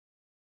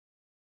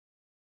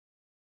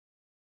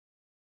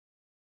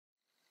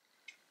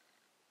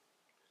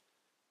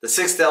The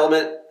sixth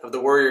element of the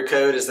warrior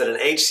code is that an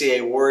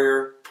HCA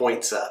warrior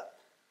points up.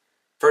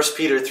 1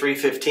 Peter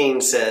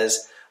 3:15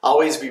 says,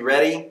 "Always be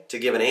ready to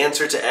give an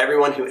answer to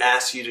everyone who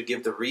asks you to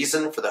give the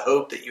reason for the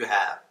hope that you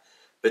have,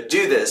 but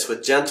do this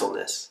with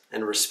gentleness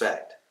and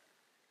respect."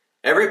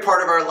 Every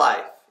part of our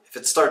life, if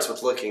it starts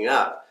with looking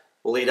up,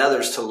 will lead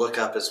others to look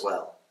up as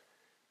well.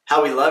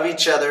 How we love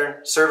each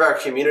other, serve our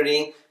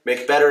community,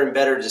 make better and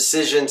better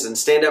decisions, and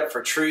stand up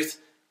for truth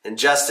and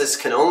justice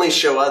can only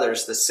show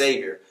others the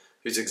Savior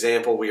whose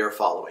example we are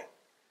following.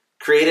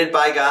 Created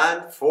by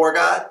God, for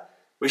God,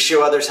 we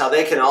show others how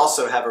they can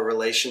also have a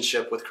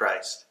relationship with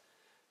Christ.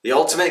 The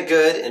ultimate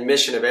good and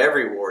mission of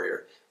every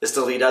warrior is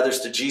to lead others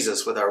to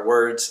Jesus with our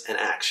words and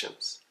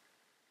actions.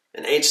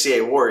 An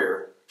HCA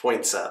warrior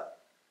points up.